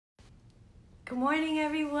Good morning,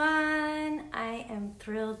 everyone. I am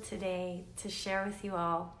thrilled today to share with you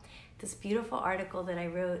all this beautiful article that I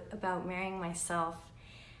wrote about marrying myself.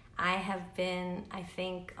 I have been, I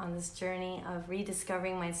think, on this journey of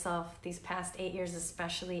rediscovering myself these past 8 years,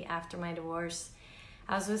 especially after my divorce.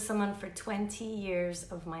 I was with someone for 20 years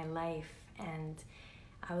of my life, and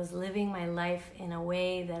I was living my life in a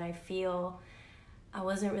way that I feel I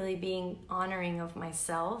wasn't really being honoring of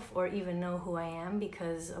myself or even know who I am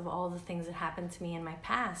because of all the things that happened to me in my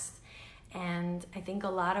past. And I think a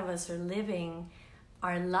lot of us are living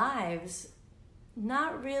our lives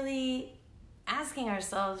not really asking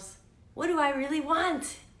ourselves, what do I really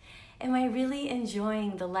want? Am I really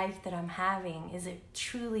enjoying the life that I'm having? Is it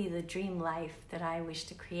truly the dream life that I wish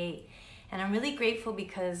to create? And I'm really grateful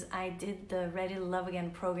because I did the Ready to Love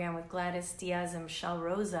Again program with Gladys Diaz and Michelle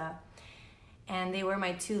Rosa. And they were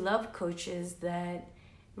my two love coaches that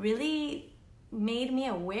really made me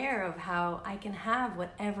aware of how I can have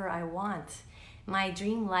whatever I want. My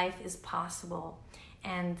dream life is possible.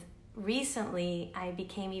 And recently, I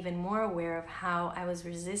became even more aware of how I was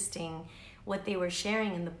resisting what they were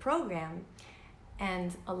sharing in the program.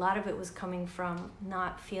 And a lot of it was coming from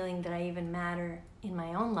not feeling that I even matter in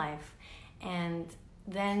my own life. And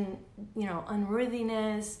then,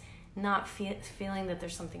 unworthiness, not feeling that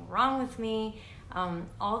there's something wrong with me,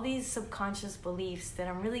 all these subconscious beliefs that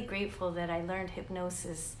I'm really grateful that I learned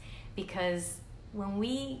hypnosis, because when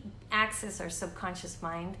we access our subconscious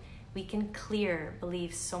mind, we can clear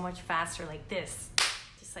beliefs so much faster, like this,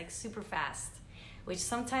 just like super fast, which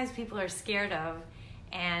sometimes people are scared of,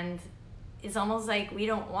 and it's almost like we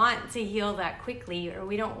don't want to heal that quickly, or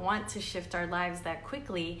we don't want to shift our lives that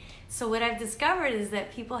quickly. So what I've discovered is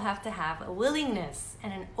that people have to have a willingness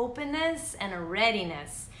and an openness and a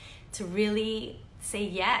readiness to really say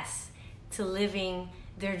yes to living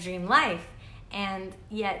their dream life. And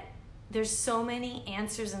yet there's so many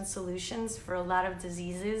answers and solutions for a lot of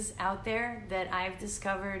diseases out there that I've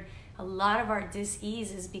discovered a lot of our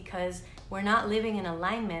dis-ease is because we're not living in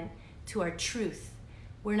alignment to our truth.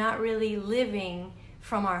 We're not really living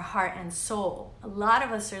from our heart and soul. A lot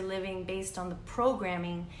of us are living based on the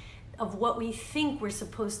programming of what we think we're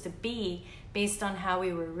supposed to be based on how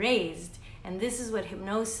we were raised. And this is what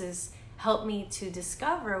hypnosis helped me to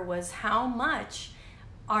discover, was how much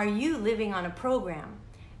are you living on a program?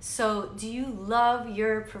 So do you love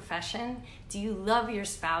your profession? Do you love your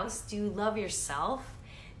spouse? Do you love yourself?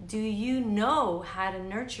 Do you know how to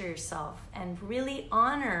nurture yourself and really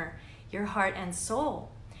honor your heart and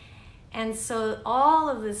soul? And so all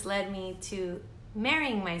of this led me to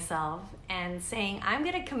marrying myself and saying, I'm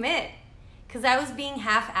gonna commit, because I was being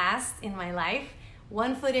half-assed in my life,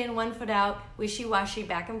 1 foot in, 1 foot out, wishy-washy,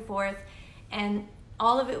 back and forth. And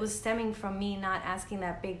all of it was stemming from me not asking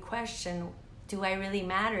that big question, do I really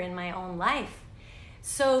matter in my own life?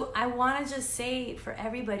 So I wanna just say for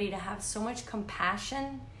everybody to have so much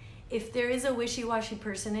compassion. If there is a wishy-washy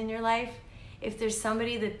person in your life, if there's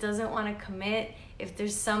somebody that doesn't want to commit, if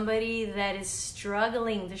there's somebody that is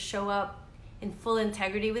struggling to show up in full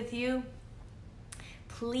integrity with you,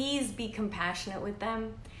 please be compassionate with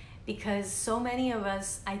them, because so many of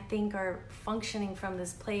us, I think, are functioning from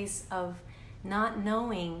this place of not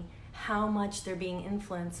knowing how much they're being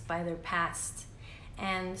influenced by their past.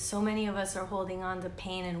 And so many of us are holding on to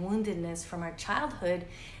pain and woundedness from our childhood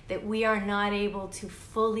that we are not able to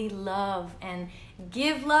fully love and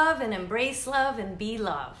give love and embrace love and be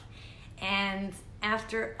love. And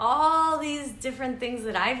after all these different things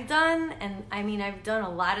that I've done, and I mean, I've done a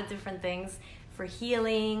lot of different things for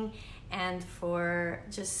healing and for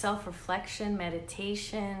just self-reflection,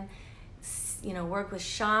 meditation, work with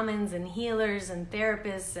shamans and healers and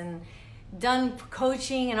therapists, and done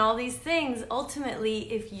coaching and all these things.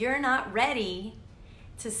 Ultimately, if you're not ready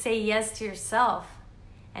to say yes to yourself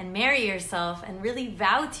and marry yourself and really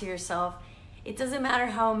vow to yourself, it doesn't matter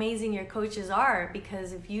how amazing your coaches are,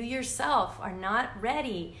 because if you yourself are not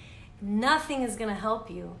ready, nothing is going to help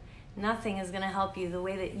you. Nothing is going to help you the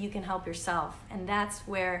way that you can help yourself. And that's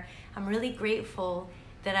where I'm really grateful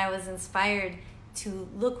that I was inspired to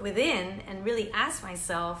look within and really ask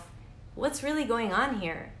myself, what's really going on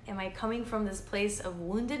here? Am I coming from this place of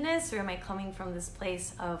woundedness, or am I coming from this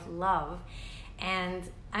place of love? And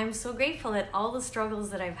I'm so grateful that all the struggles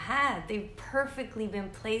that I've had, they've perfectly been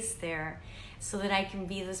placed there so that I can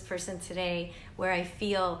be this person today, where I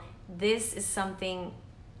feel this is something,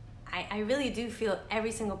 I really do feel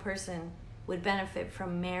every single person would benefit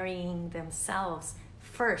from marrying themselves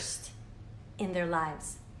first in their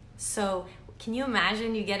lives. So can you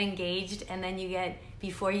imagine you get engaged, and then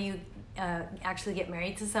before you actually get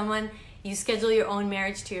married to someone, you schedule your own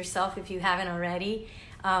marriage to yourself if you haven't already.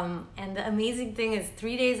 And the amazing thing is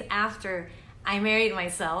 3 days after I married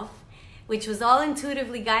myself, which was all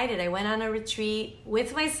intuitively guided, I went on a retreat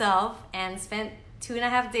with myself and spent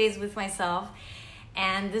 2.5 days with myself.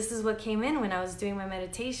 And this is what came in when I was doing my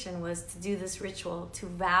meditation, was to do this ritual, to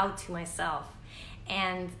vow to myself.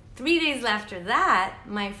 And 3 days after that,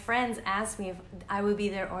 my friends asked me if I would be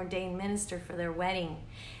their ordained minister for their wedding.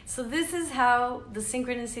 So this is how the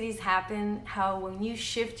synchronicities happen, how when you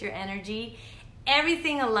shift your energy,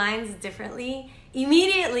 everything aligns differently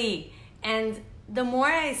immediately. And the more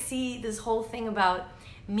I see this whole thing about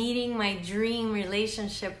meeting my dream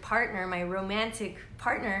relationship partner, my romantic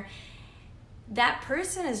partner, that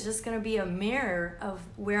person is just going to be a mirror of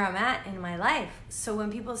where I'm at in my life. So when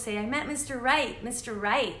people say, I met Mr.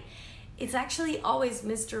 Right, it's actually always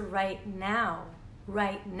Mr. Right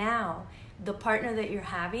now. The partner that you're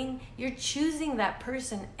having, you're choosing that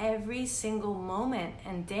person every single moment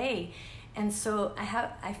and day. And so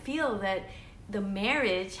I feel that the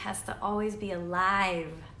marriage has to always be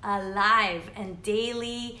alive, and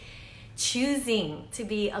daily choosing to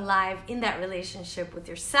be alive in that relationship with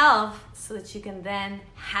yourself so that you can then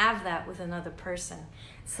have that with another person.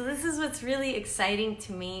 So this is what's really exciting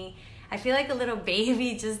to me. I feel like a little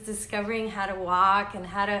baby just discovering how to walk and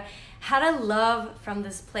how to love from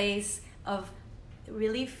this place of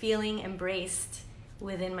really feeling embraced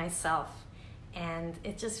within myself. And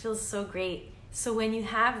it just feels so great. So when you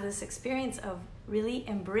have this experience of really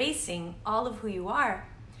embracing all of who you are,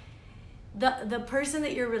 the person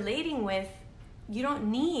that you're relating with, you don't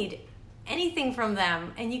need anything from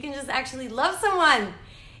them, and you can just actually love someone.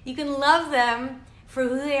 You can love them for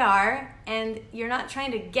who they are, and you're not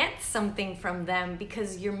trying to get something from them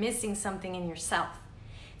because you're missing something in yourself.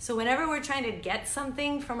 So whenever we're trying to get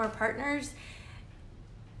something from our partners,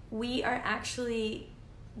 we are actually,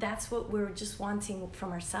 that's what we're just wanting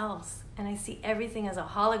from ourselves. And I see everything as a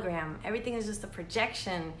hologram. Everything is just a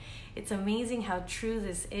projection. It's amazing how true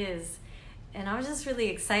this is. And I was just really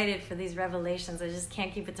excited for these revelations. I just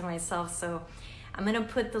can't keep it to myself. So I'm going to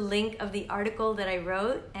put the link of the article that I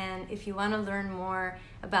wrote. And if you want to learn more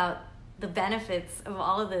about the benefits of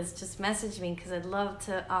all of this, just message me, because I'd love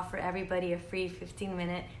to offer everybody a free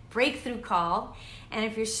 15-minute breakthrough call. And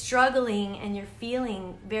if you're struggling and you're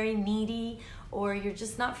feeling very needy, or you're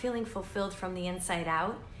just not feeling fulfilled from the inside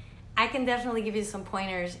out, I can definitely give you some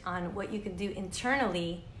pointers on what you can do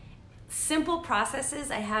internally. Simple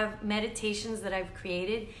processes. I have meditations that I've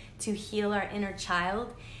created to heal our inner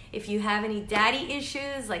child. If you have any daddy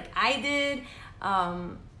issues like I did,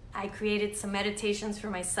 I created some meditations for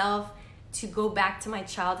myself to go back to my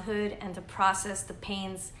childhood and to process the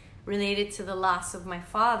pains related to the loss of my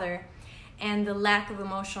father and the lack of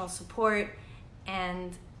emotional support.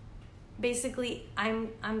 And basically,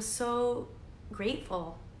 I'm so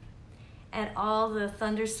grateful at all the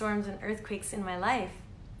thunderstorms and earthquakes in my life,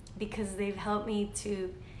 because they've helped me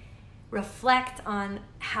to reflect on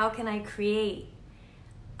how can I create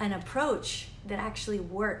an approach that actually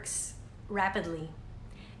works rapidly,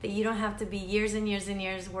 that you don't have to be years and years and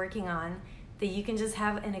years working on, that you can just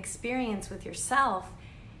have an experience with yourself,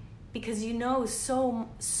 because you know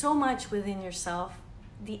so much within yourself.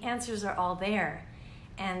 The answers are all there.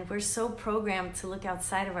 And we're so programmed to look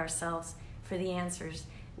outside of ourselves for the answers.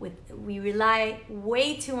 We rely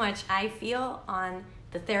way too much, I feel, on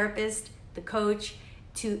the therapist, the coach,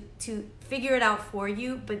 to figure it out for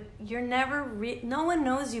you, but you're never, no one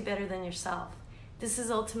knows you better than yourself. This is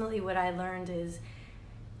ultimately what I learned, is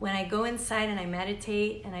when I go inside and I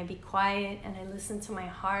meditate and I be quiet and I listen to my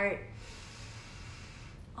heart,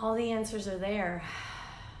 all the answers are there.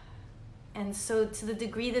 And so to the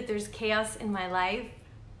degree that there's chaos in my life,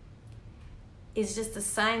 is just a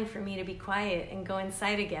sign for me to be quiet and go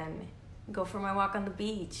inside again, go for my walk on the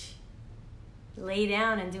beach, lay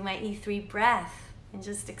down and do my E3 breath and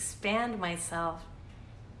just expand myself.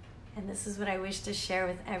 And this is what I wish to share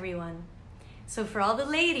with everyone. So for all the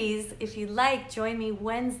ladies, if you'd like, join me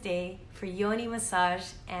Wednesday for yoni massage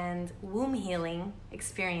and womb healing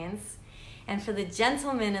experience. And for the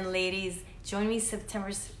gentlemen and ladies, join me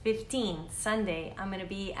September 15th, Sunday. I'm going to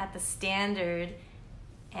be at the Standard.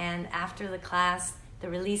 And after the class, the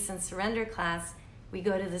release and surrender class, we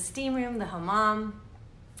go to the steam room, the hammam.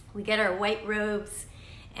 We get our white robes,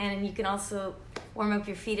 and you can also warm up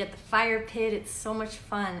your feet at the fire pit. It's so much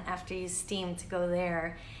fun after you steam to go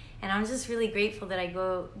there. And I'm just really grateful that I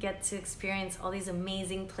get to experience all these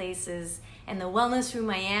amazing places. And the Wellness Room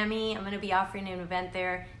Miami, I'm going to be offering an event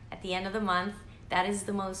there at the end of the month. That is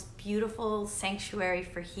the most beautiful sanctuary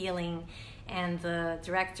for healing. And the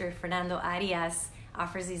director, Fernando Arias,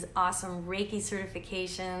 offers these awesome Reiki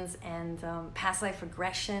certifications and past life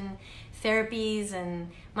regression therapies,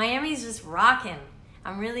 and Miami's just rocking.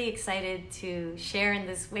 I'm really excited to share in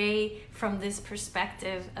this way from this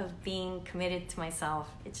perspective of being committed to myself.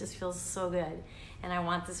 It just feels so good, and I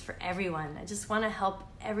want this for everyone. I just want to help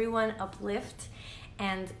everyone uplift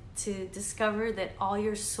and to discover that all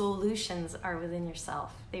your solutions are within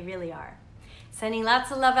yourself. They really are. Sending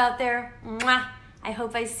lots of love out there. Mwah! I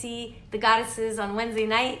hope I see the goddesses on Wednesday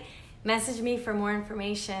night. Message me for more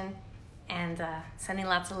information, and sending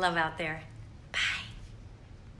lots of love out there.